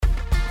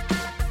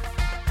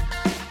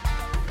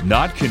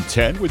Not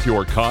content with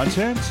your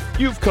content?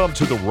 You've come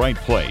to the right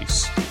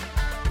place.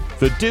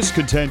 The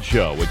Discontent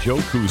Show with Joe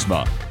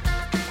Kuzma.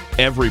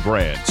 Every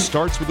brand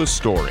starts with a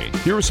story.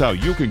 Here's how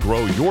you can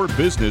grow your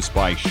business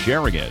by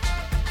sharing it.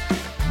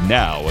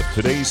 Now, with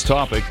today's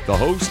topic, the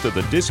host of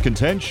The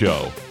Discontent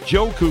Show,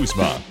 Joe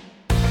Kuzma.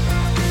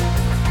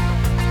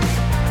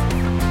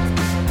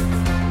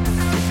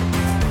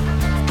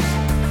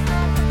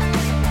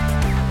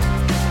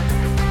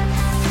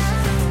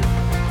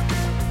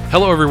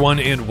 Hello, everyone,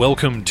 and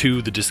welcome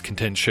to The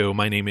Discontent Show.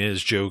 My name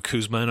is Joe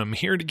Kuzma, and I'm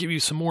here to give you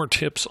some more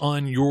tips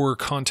on your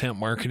content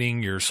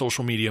marketing, your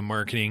social media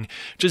marketing,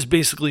 just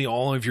basically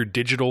all of your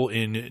digital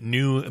and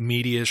new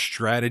media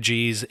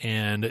strategies.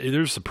 And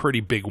there's a pretty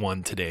big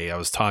one today. I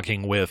was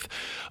talking with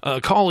a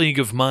colleague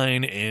of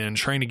mine and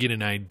trying to get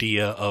an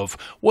idea of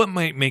what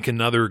might make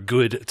another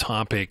good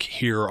topic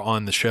here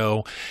on the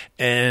show.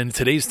 And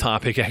today's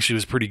topic actually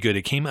was pretty good.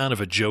 It came out of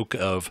a joke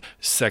of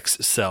sex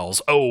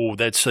sells. Oh,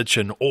 that's such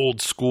an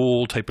old school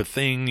type of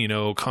thing,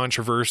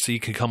 controversy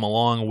can come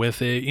along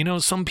with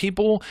it. Some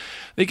people,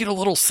 they get a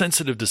little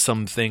sensitive to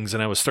some things,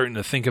 and I was starting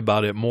to think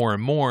about it more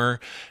and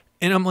more.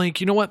 And I'm like,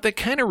 you know what? That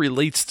kind of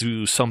relates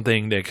to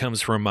something that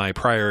comes from my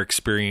prior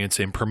experience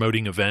in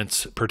promoting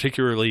events,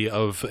 particularly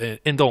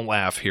and don't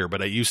laugh here,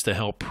 but I used to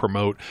help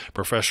promote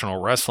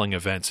professional wrestling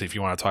events, if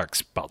you want to talk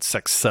about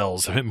sex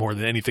sells more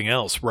than anything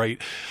else,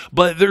 right?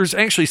 But there's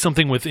actually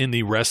something within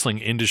the wrestling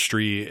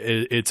industry.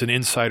 It's an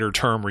insider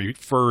term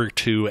referred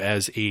to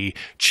as a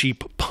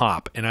cheap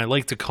pop. And I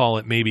like to call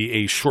it maybe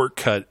a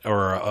shortcut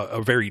or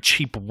a very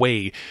cheap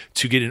way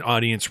to get an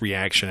audience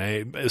reaction.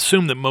 I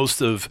assume that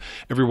most of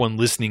everyone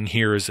listening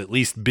here has at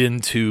least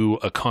been to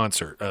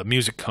a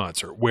music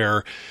concert,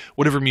 where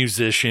whatever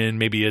musician,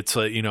 maybe it's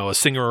a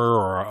singer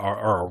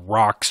or a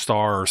rock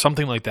star or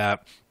something like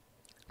that,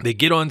 they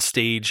get on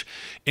stage,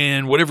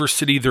 and whatever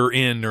city they're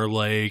in, they're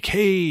like,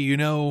 hey,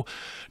 New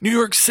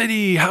York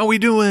City, how we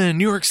doing?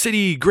 New York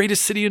City,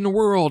 greatest city in the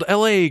world.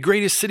 LA,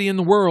 greatest city in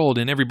the world.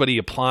 And everybody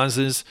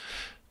applauses.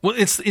 Well,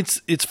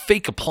 it's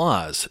fake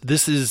applause.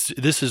 This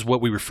is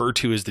what we refer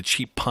to as the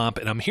cheap pop,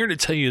 and I'm here to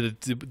tell you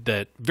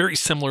that very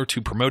similar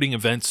to promoting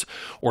events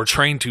or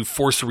trying to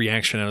force a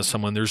reaction out of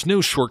someone, there's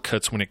no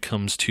shortcuts when it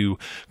comes to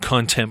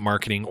content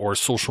marketing or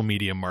social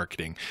media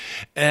marketing.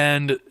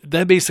 And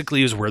that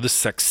basically is where the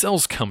sex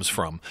sells comes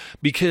from,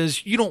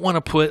 because you don't want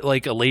to put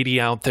like a lady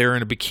out there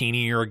in a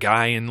bikini or a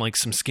guy in like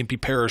some skimpy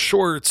pair of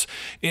shorts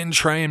and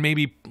try and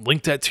maybe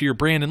link that to your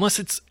brand unless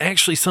it's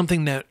actually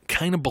something that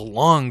kind of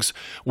belongs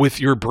with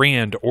your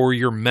brand or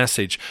your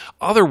message.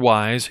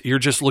 Otherwise, you're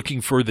just looking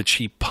for the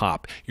cheap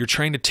pop. You're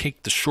trying to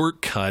take the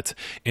shortcut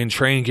and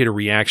try and get a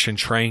reaction,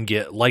 try and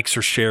get likes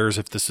or shares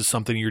if this is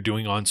something you're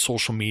doing on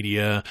social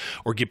media,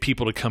 or get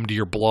people to come to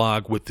your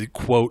blog with the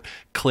quote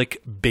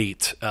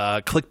clickbait.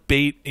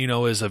 Clickbait,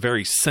 is a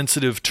very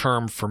sensitive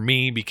term for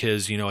me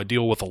because, I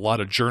deal with a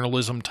lot of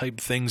journalism type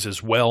things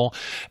as well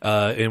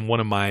in one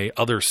of my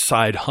other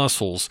side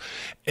hustles.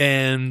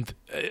 And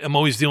I'm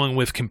always dealing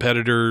with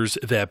competitors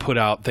that put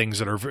out things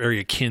that are very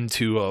akin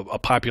to a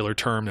popular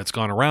term that's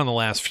gone around the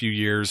last few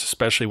years,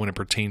 especially when it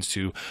pertains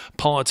to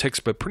politics,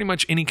 but pretty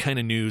much any kind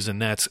of news,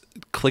 and that's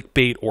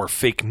clickbait or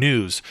fake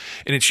news.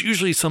 And it's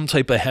usually some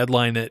type of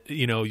headline that,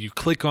 you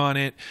click on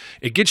it,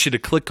 it gets you to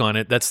click on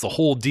it. That's the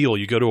whole deal.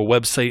 You go to a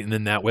website, and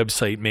then that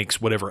website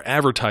makes whatever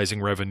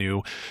advertising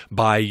revenue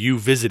by you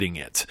visiting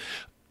it.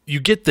 You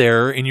get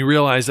there and you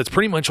realize that's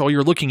pretty much all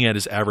you're looking at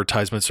is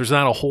advertisements. There's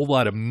not a whole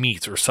lot of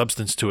meat or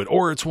substance to it.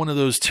 Or it's one of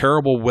those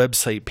terrible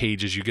website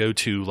pages you go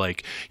to,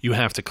 like you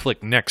have to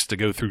click next to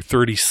go through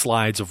 30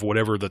 slides of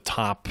whatever the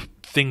top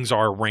things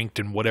are ranked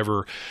in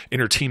whatever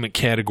entertainment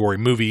category,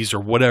 movies or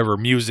whatever,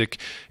 music,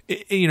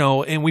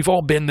 and we've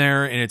all been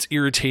there, and it's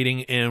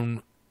irritating.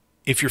 And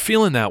if you're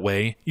feeling that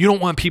way, you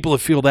don't want people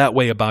to feel that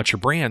way about your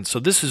brand.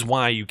 So this is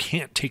why you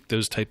can't take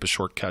those type of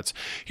shortcuts.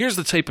 Here's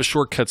the type of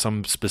shortcuts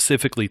I'm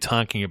specifically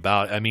talking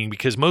about.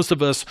 Because most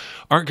of us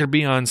aren't going to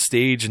be on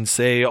stage and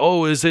say,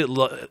 oh, isn't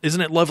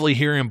it lovely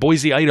here in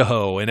Boise,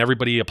 Idaho? And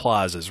everybody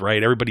applauses,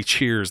 right? Everybody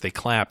cheers, they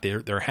clap,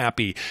 they're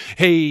happy.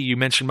 Hey, you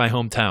mentioned my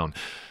hometown.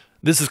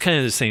 This is kind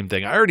of the same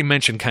thing. I already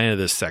mentioned kind of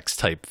this sex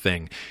type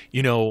thing.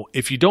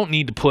 If you don't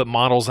need to put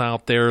models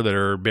out there that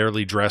are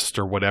barely dressed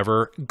or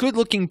whatever, good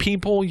looking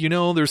people,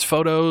 there's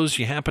photos,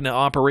 you happen to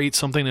operate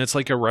something that's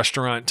like a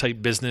restaurant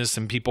type business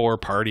and people are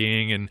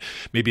partying and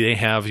maybe they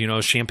have,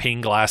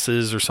 champagne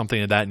glasses or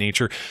something of that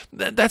nature.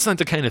 That's not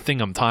the kind of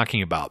thing I'm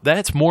talking about.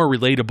 That's more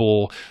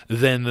relatable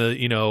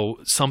than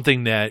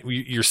something that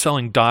you're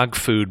selling dog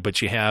food, but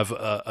you have,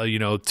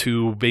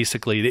 to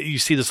basically, you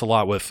see this a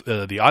lot with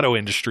the auto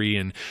industry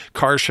and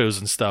car shows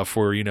and stuff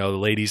where, the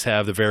ladies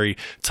have the very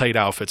tight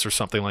outfits or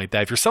something like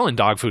that. If you're selling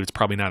dog food, it's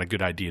probably not a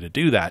good idea to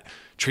do that.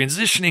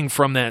 Transitioning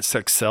from that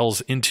sex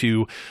sells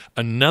into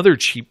another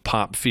cheap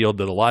pop field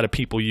that a lot of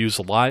people use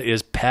a lot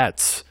is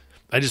pets.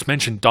 I just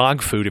mentioned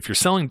dog food. If you're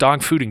selling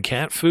dog food and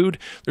cat food,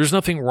 there's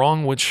nothing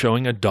wrong with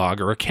showing a dog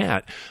or a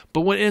cat.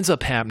 But what ends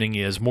up happening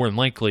is, more than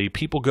likely,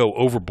 people go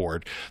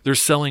overboard. They're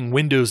selling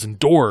windows and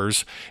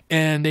doors,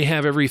 and they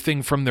have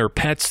everything from their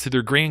pets to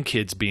their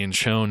grandkids being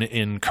shown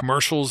in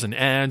commercials and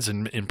ads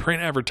and in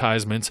print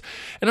advertisements.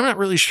 And I'm not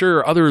really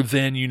sure, other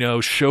than,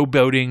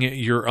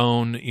 showboating your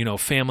own,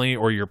 family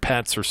or your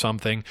pets or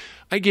something.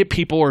 I get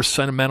people are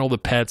sentimental to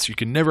pets. You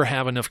can never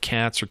have enough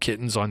cats or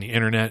kittens on the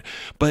internet,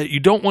 but you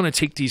don't want to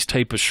take these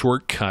type of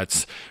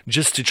shortcuts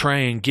just to try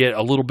and get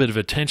a little bit of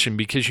attention,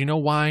 because you know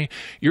why?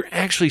 You're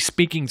actually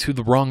speaking to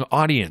the wrong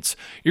audience.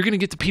 You're going to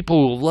get the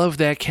people who love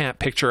that cat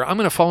picture. I'm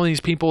going to follow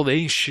these people.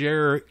 They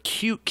share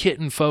cute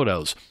kitten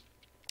photos.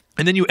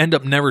 And then you end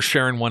up never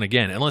sharing one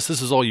again, unless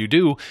this is all you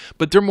do.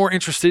 But they're more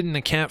interested in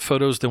the cat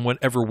photos than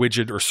whatever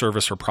widget or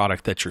service or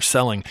product that you're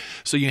selling.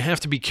 So you have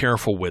to be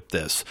careful with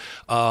this.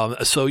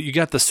 So you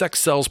got the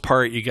sex sells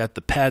part, you got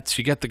the pets,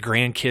 you got the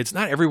grandkids.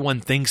 Not everyone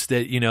thinks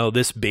that,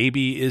 this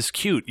baby is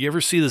cute. You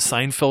ever see the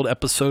Seinfeld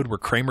episode where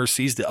Kramer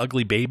sees the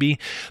ugly baby?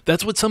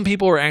 That's what some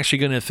people are actually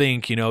going to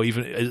think.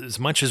 Even as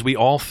much as we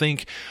all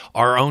think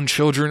our own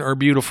children are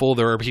beautiful,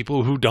 there are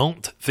people who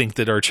don't think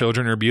that our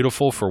children are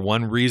beautiful for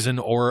one reason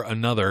or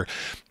another.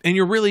 And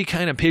you're really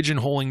kind of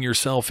pigeonholing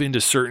yourself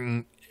into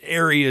certain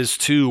areas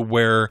too,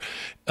 where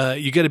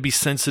you got to be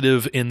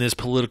sensitive in this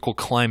political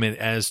climate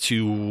as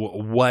to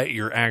what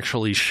you're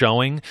actually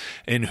showing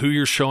and who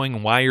you're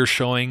showing, why you're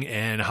showing,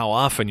 and how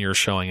often you're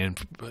showing. And,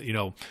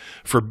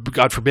 for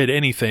God forbid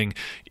anything,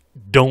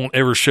 don't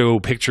ever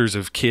show pictures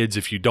of kids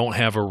if you don't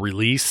have a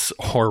release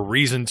or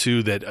reason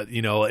to that,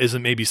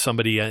 isn't maybe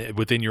somebody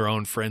within your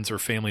own friends or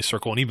family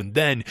circle. And even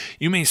then,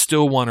 you may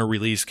still want to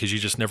release, because you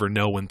just never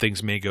know when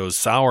things may go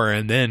sour,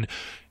 and then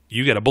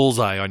you got a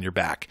bullseye on your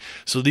back.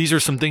 So these are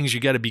some things you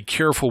got to be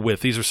careful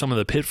with. These are some of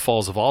the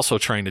pitfalls of also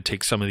trying to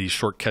take some of these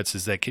shortcuts,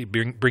 is that can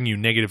bring you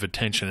negative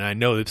attention. And I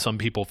know that some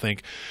people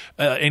think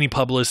any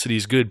publicity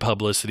is good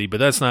publicity, but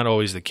that's not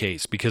always the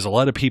case, because a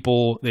lot of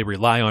people, they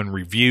rely on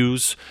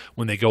reviews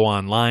when they go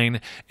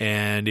online.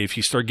 And if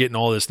you start getting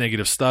all this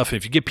negative stuff,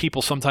 if you get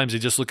people, sometimes they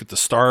just look at the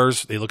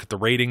stars, they look at the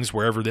ratings,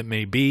 wherever that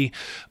may be,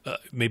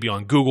 maybe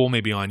on Google,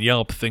 maybe on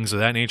Yelp, things of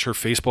that nature.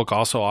 Facebook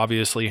also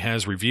obviously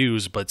has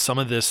reviews, but some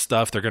of this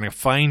stuff, they're going to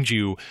find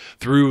you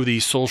through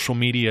these social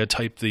media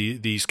type,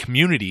 these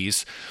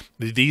communities,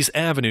 these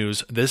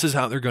avenues. This is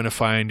how they're going to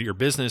find your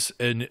business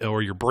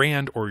or your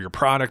brand or your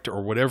product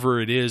or whatever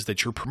it is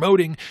that you're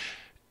promoting,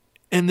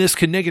 and this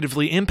can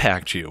negatively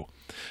impact you.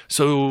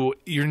 So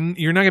you're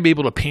not going to be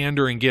able to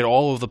pander and get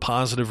all of the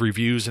positive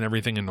reviews and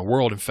everything in the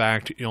world. In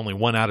fact, only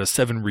 1 out of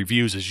 7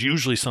 reviews is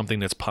usually something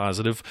that's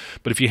positive.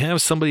 But if you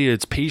have somebody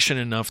that's patient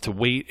enough to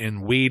wait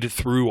and wade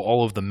through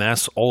all of the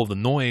mess, all of the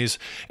noise,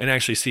 and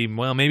actually see,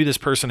 well, maybe this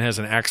person has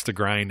an axe to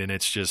grind, and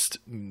it's just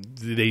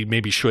they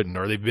maybe shouldn't,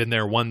 or they've been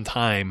there one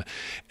time,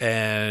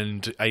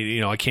 and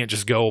I can't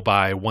just go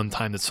by one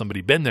time that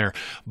somebody been there.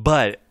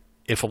 But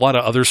if a lot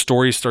of other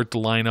stories start to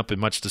line up in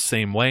much the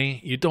same way,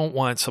 you don't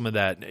want some of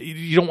that.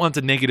 You don't want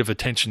the negative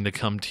attention to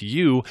come to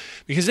you,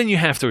 because then you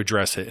have to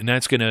address it, and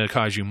that's going to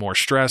cause you more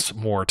stress,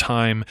 more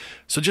time.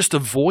 So just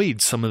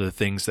avoid some of the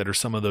things that are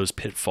some of those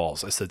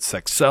pitfalls. I said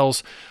sex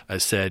sells. I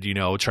said,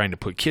 trying to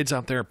put kids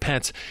out there,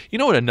 pets. You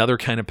know what another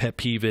kind of pet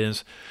peeve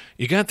is?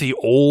 You got the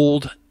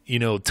old,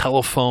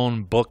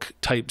 telephone book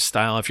type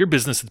style. If your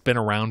business has been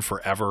around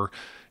forever,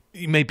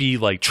 you may be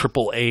like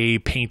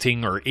AAA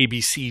painting or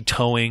ABC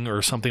towing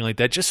or something like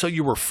that, just so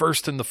you were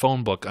first in the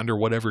phone book under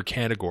whatever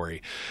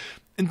category.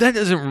 And that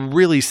doesn't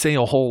really say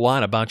a whole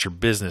lot about your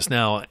business.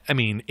 Now,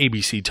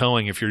 ABC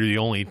towing, if you're the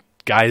only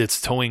guy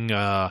that's towing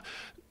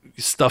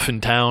stuff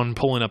in town,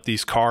 pulling up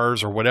these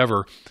cars or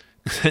whatever,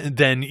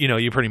 then,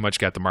 you pretty much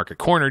got the market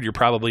cornered. You're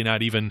probably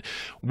not even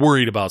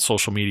worried about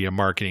social media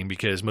marketing,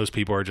 because most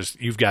people are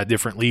you've got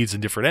different leads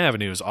and different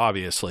avenues,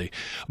 obviously.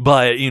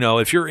 But,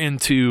 if you're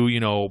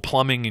into,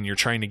 plumbing and you're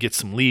trying to get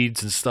some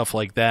leads and stuff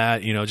like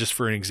that, just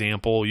for an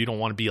example, you don't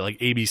want to be like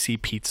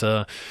ABC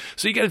Pizza.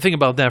 So you got to think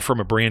about that from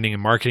a branding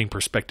and marketing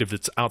perspective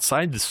that's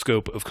outside the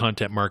scope of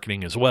content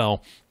marketing as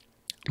well.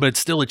 But it's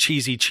still a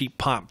cheesy, cheap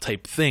pop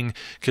type thing,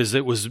 because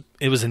it was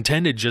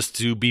intended just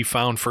to be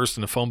found first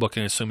in the phone book,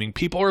 and assuming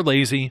people are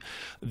lazy,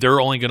 they're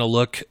only going to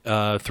look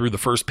through the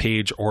first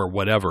page or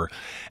whatever.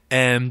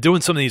 And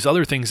doing some of these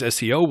other things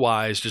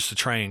SEO-wise, just to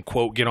try and,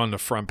 quote, get on the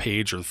front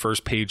page or the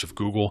first page of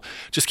Google,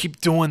 just keep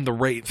doing the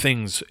right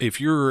things.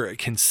 If you're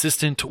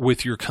consistent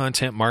with your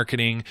content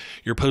marketing,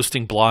 you're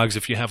posting blogs.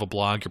 If you have a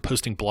blog, you're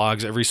posting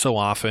blogs every so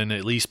often,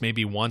 at least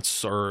maybe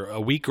once or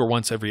a week or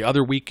once every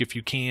other week if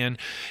you can.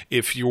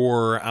 If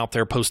you're out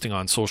there posting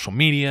on social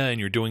media and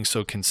you're doing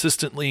so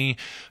consistently,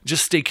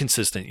 just stay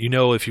consistent.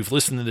 If you've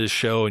listened to this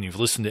show and you've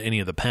listened to any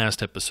of the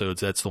past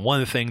episodes, that's the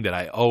one thing that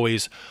I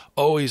always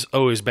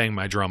bang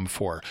my drum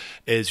for,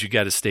 is you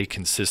got to stay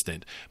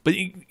consistent. But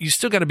you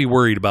still got to be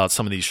worried about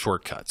some of these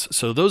shortcuts.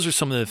 So those are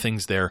some of the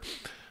things there.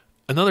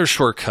 Another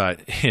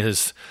shortcut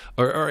is,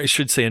 or I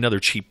should say another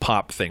cheap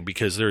pop thing,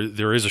 because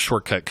there is a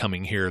shortcut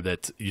coming here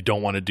that you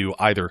don't want to do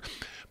either.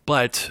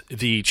 But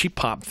the cheap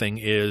pop thing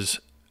is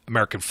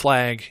American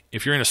flag.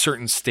 If you're in a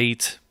certain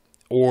state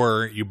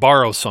or you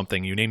borrow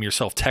something, you name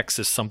yourself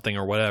Texas something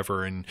or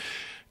whatever, and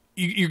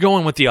you're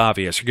going with the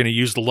obvious. You're going to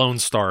use the Lone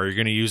Star. You're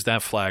going to use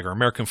that flag or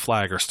American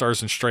flag or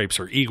Stars and Stripes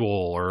or Eagle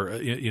or,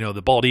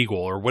 the Bald Eagle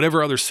or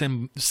whatever other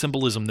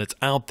symbolism that's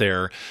out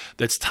there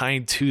that's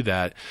tied to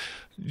that.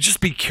 Just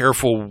be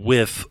careful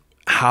with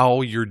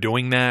how you're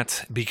doing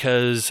that,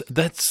 because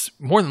that's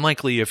more than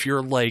likely if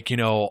you're like,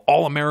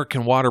 all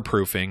American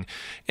waterproofing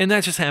and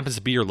that just happens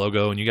to be your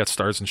logo and you got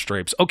Stars and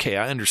Stripes. Okay,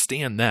 I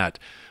understand that.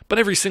 But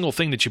every single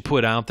thing that you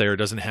put out there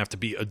doesn't have to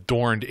be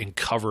adorned and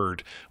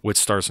covered with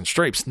Stars and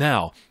Stripes.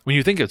 Now, when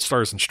you think of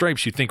Stars and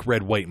Stripes, you think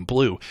red, white, and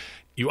blue.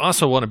 You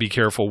also want to be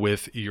careful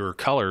with your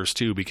colors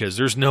too, because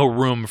there's no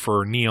room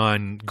for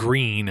neon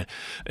green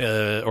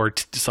or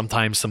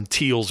sometimes some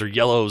teals or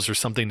yellows or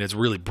something that's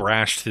really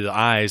brash to the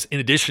eyes in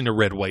addition to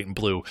red, white, and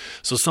blue.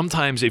 So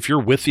sometimes if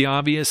you're with the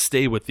obvious,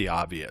 stay with the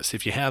obvious.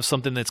 If you have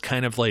something that's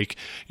kind of like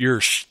your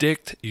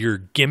shtick, your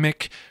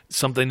gimmick,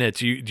 something that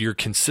you're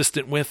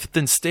consistent with,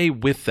 then stay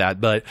with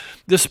that. But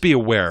just be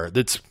aware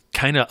that's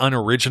kind of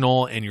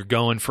unoriginal and you're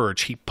going for a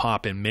cheap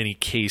pop in many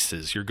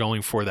cases. You're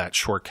going for that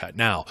shortcut.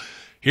 Now,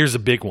 here's a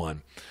big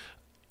one.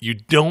 You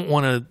don't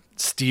want to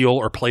steal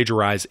or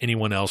plagiarize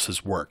anyone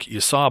else's work. You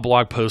saw a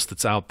blog post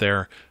that's out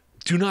there.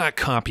 Do not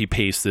copy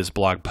paste this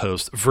blog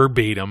post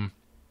verbatim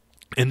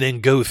and then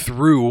go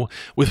through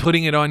with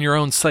putting it on your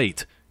own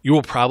site. You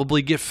will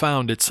probably get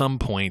found at some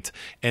point,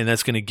 and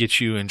that's going to get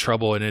you in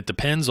trouble. And it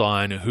depends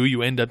on who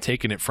you end up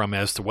taking it from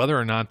as to whether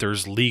or not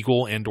there's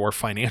legal and or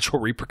financial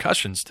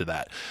repercussions to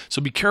that. So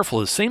be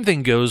careful. The same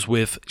thing goes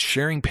with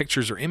sharing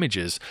pictures or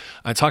images.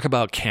 I talk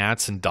about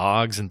cats and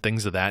dogs and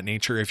things of that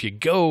nature. If you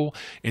go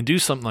and do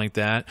something like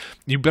that,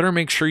 you better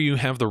make sure you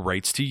have the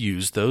rights to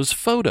use those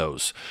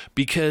photos,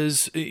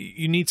 because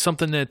you need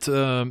something that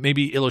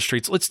maybe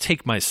illustrates. Let's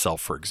take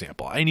myself, for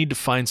example. I need to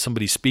find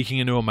somebody speaking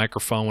into a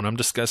microphone when I'm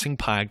discussing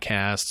podcasts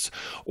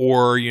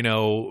or,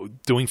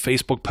 doing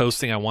Facebook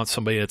posting. I want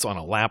somebody that's on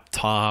a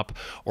laptop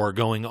or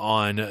going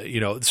on,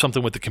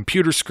 something with the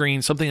computer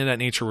screen, something of that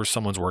nature where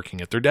someone's working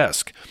at their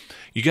desk.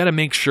 You got to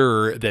make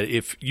sure that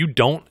if you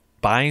don't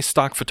buy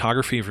stock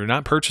photography, if you're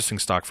not purchasing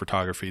stock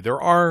photography, there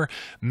are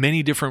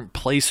many different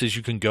places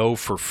you can go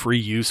for free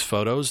use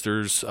photos.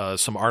 There's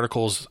some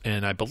articles,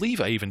 and I believe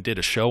I even did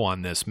a show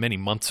on this many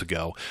months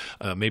ago,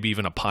 maybe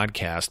even a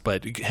podcast,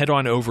 but head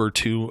on over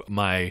to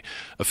my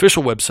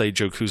official website,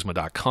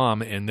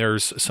 joekuzma.com, and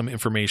there's some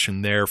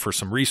information there for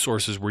some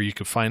resources where you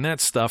can find that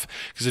stuff,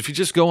 because if you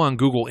just go on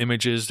Google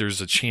Images,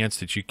 there's a chance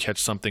that you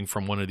catch something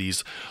from one of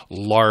these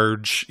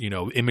large,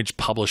 image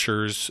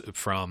publishers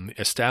from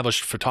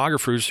established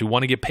photographers who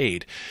want to get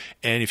paid.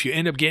 And if you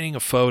end up getting a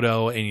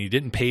photo and you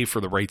didn't pay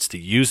for the rights to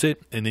use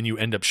it, and then you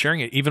end up sharing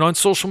it, even on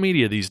social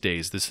media these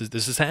days, this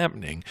is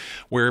happening,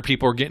 where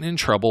people are getting in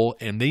trouble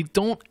and they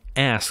don't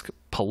ask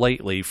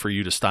politely for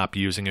you to stop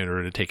using it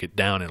or to take it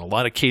down. In a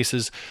lot of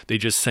cases, they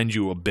just send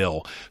you a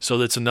bill. So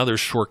that's another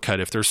shortcut.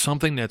 If there's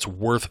something that's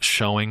worth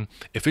showing,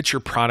 if it's your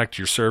product,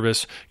 your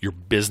service, your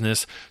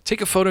business, take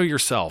a photo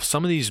yourself.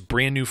 Some of these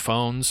brand new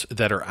phones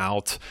that are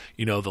out,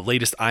 the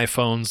latest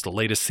iPhones, the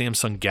latest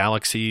Samsung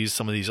Galaxies,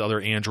 some of these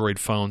other Android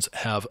phones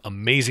have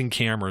amazing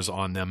cameras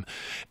on them.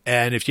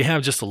 And if you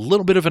have just a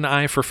little bit of an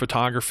eye for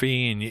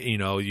photography and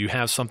you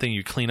have something,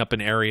 you clean up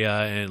an area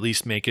and at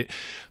least make it,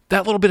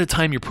 that little bit of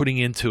time you're putting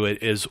into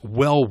it is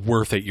well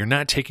worth it. You're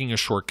not taking a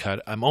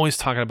shortcut. I'm always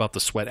talking about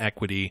the sweat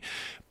equity,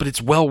 but it's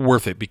well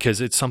worth it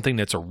because it's something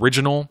that's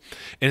original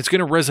and it's going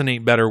to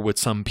resonate better with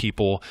some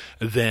people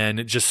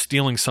than just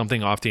stealing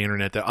something off the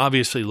internet that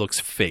obviously looks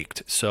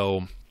faked.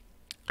 So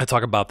I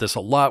talk about this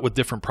a lot with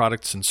different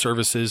products and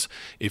services.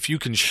 If you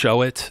can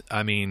show it,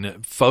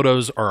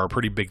 photos are a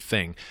pretty big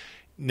thing.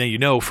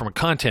 Now, from a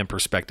content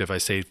perspective, I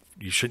say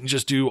you shouldn't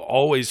just do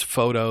always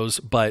photos,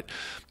 but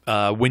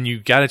when you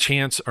got a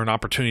chance or an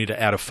opportunity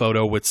to add a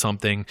photo with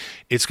something,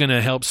 it's going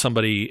to help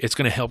somebody, it's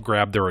going to help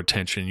grab their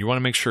attention. You want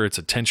to make sure it's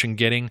attention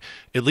getting.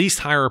 At least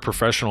hire a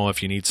professional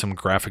if you need some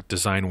graphic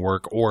design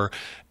work, or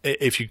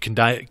if you can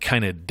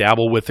kind of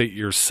dabble with it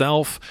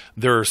yourself.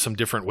 There are some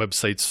different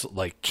websites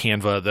like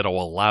Canva that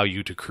will allow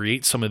you to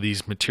create some of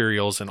these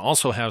materials and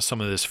also have some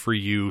of this free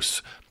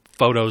use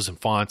photos and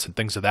fonts and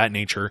things of that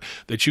nature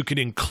that you could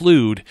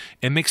include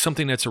and make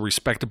something that's a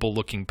respectable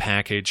looking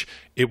package.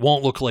 It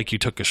won't look like you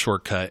took a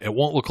shortcut. It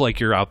won't look like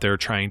you're out there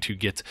trying to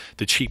get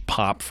the cheap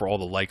pop for all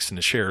the likes and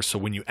the shares. So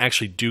when you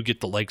actually do get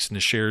the likes and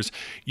the shares,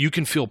 you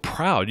can feel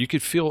proud. You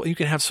can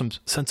have some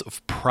sense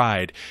of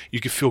pride. You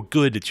can feel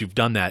good that you've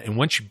done that. And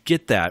once you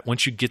get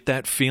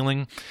that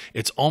feeling,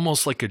 it's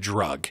almost like a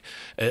drug.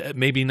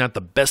 Maybe not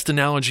the best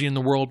analogy in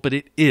the world, but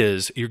it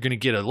is. You're going to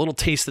get a little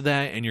taste of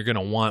that and you're going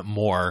to want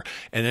more.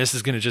 And this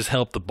is going to just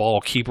help the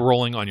ball keep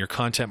rolling on your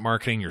content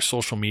marketing, your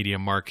social media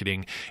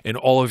marketing, and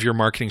all of your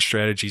marketing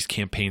strategies,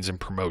 campaigns, and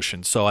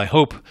promotions. So I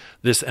hope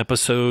this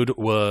episode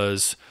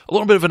was a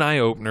little bit of an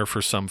eye-opener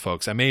for some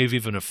folks. I may have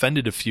even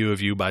offended a few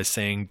of you by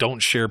saying don't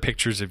share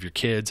pictures of your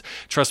kids.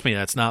 Trust me,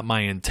 that's not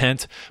my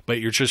intent, but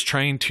you're just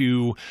trying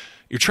to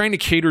you're trying to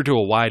cater to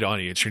a wide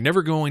audience. You're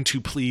never going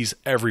to please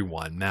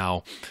everyone.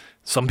 Now,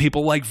 some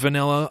people like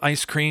vanilla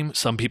ice cream.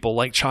 Some people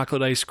like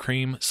chocolate ice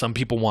cream. Some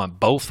people want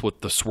both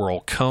with the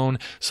swirl cone.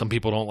 Some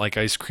people don't like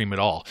ice cream at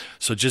all.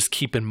 So just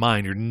keep in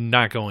mind, you're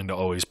not going to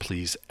always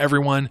please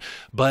everyone,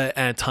 but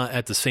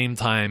at the same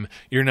time,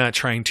 you're not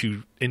trying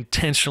to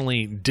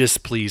intentionally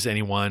displease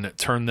anyone,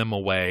 turn them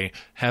away,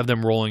 have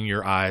them rolling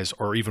your eyes,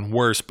 or even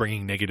worse,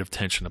 bringing negative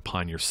tension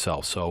upon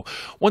yourself. So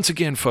once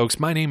again, folks,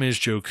 my name is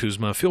Joe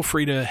Kuzma. Feel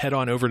free to head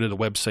on over to the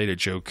website at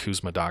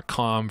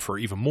joekuzma.com for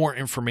even more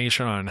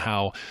information on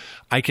how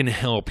I can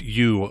help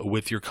you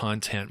with your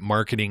content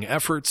marketing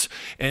efforts.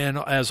 And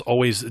as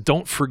always,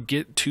 don't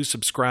forget to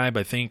subscribe.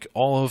 I thank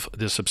all of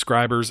the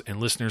subscribers and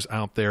listeners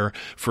out there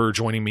for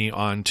joining me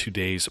on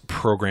today's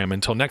program.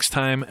 Until next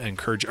time, I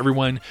encourage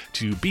everyone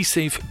to be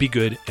safe, be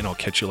good, and I'll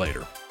catch you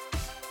later.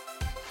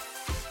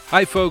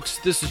 Hi folks,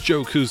 this is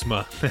Joe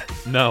Kuzma.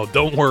 No,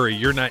 don't worry,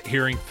 you're not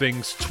hearing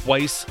things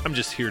twice. I'm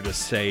just here to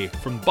say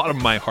from the bottom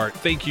of my heart,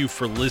 thank you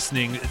for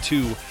listening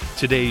to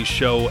today's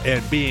show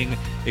and being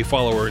a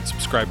follower and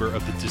subscriber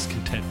of the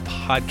Discontent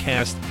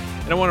Podcast.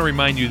 And I want to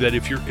remind you that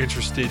if you're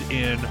interested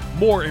in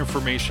more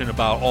information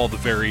about all the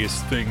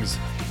various things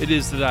it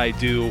is that I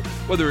do,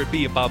 whether it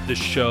be about this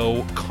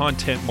show,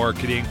 content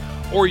marketing,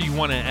 or you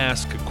want to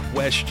ask a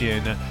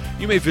question,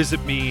 you may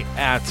visit me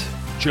at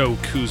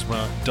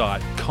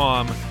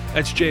joekuzma.com.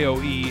 That's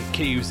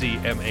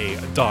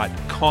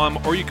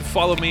JOEKUZMA.com. Or you can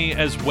follow me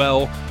as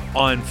well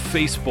on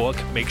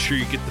Facebook. Make sure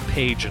you get the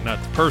page and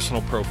not the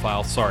personal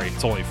profile. Sorry,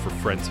 it's only for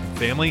friends and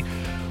family.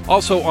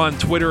 Also on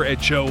Twitter at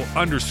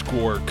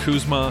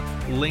Joe_Kuzma,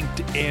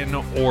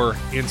 LinkedIn or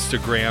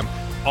Instagram.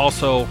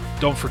 Also,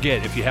 don't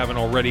forget, if you haven't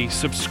already,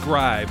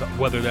 subscribe,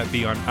 whether that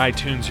be on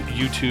iTunes,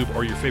 YouTube,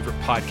 or your favorite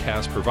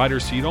podcast provider,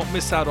 so you don't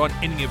miss out on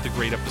any of the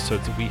great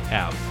episodes that we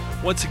have.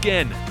 Once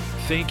again,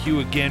 thank you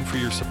again for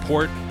your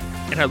support,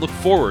 and I look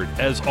forward,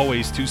 as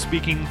always, to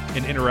speaking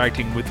and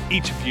interacting with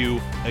each of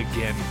you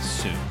again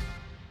soon.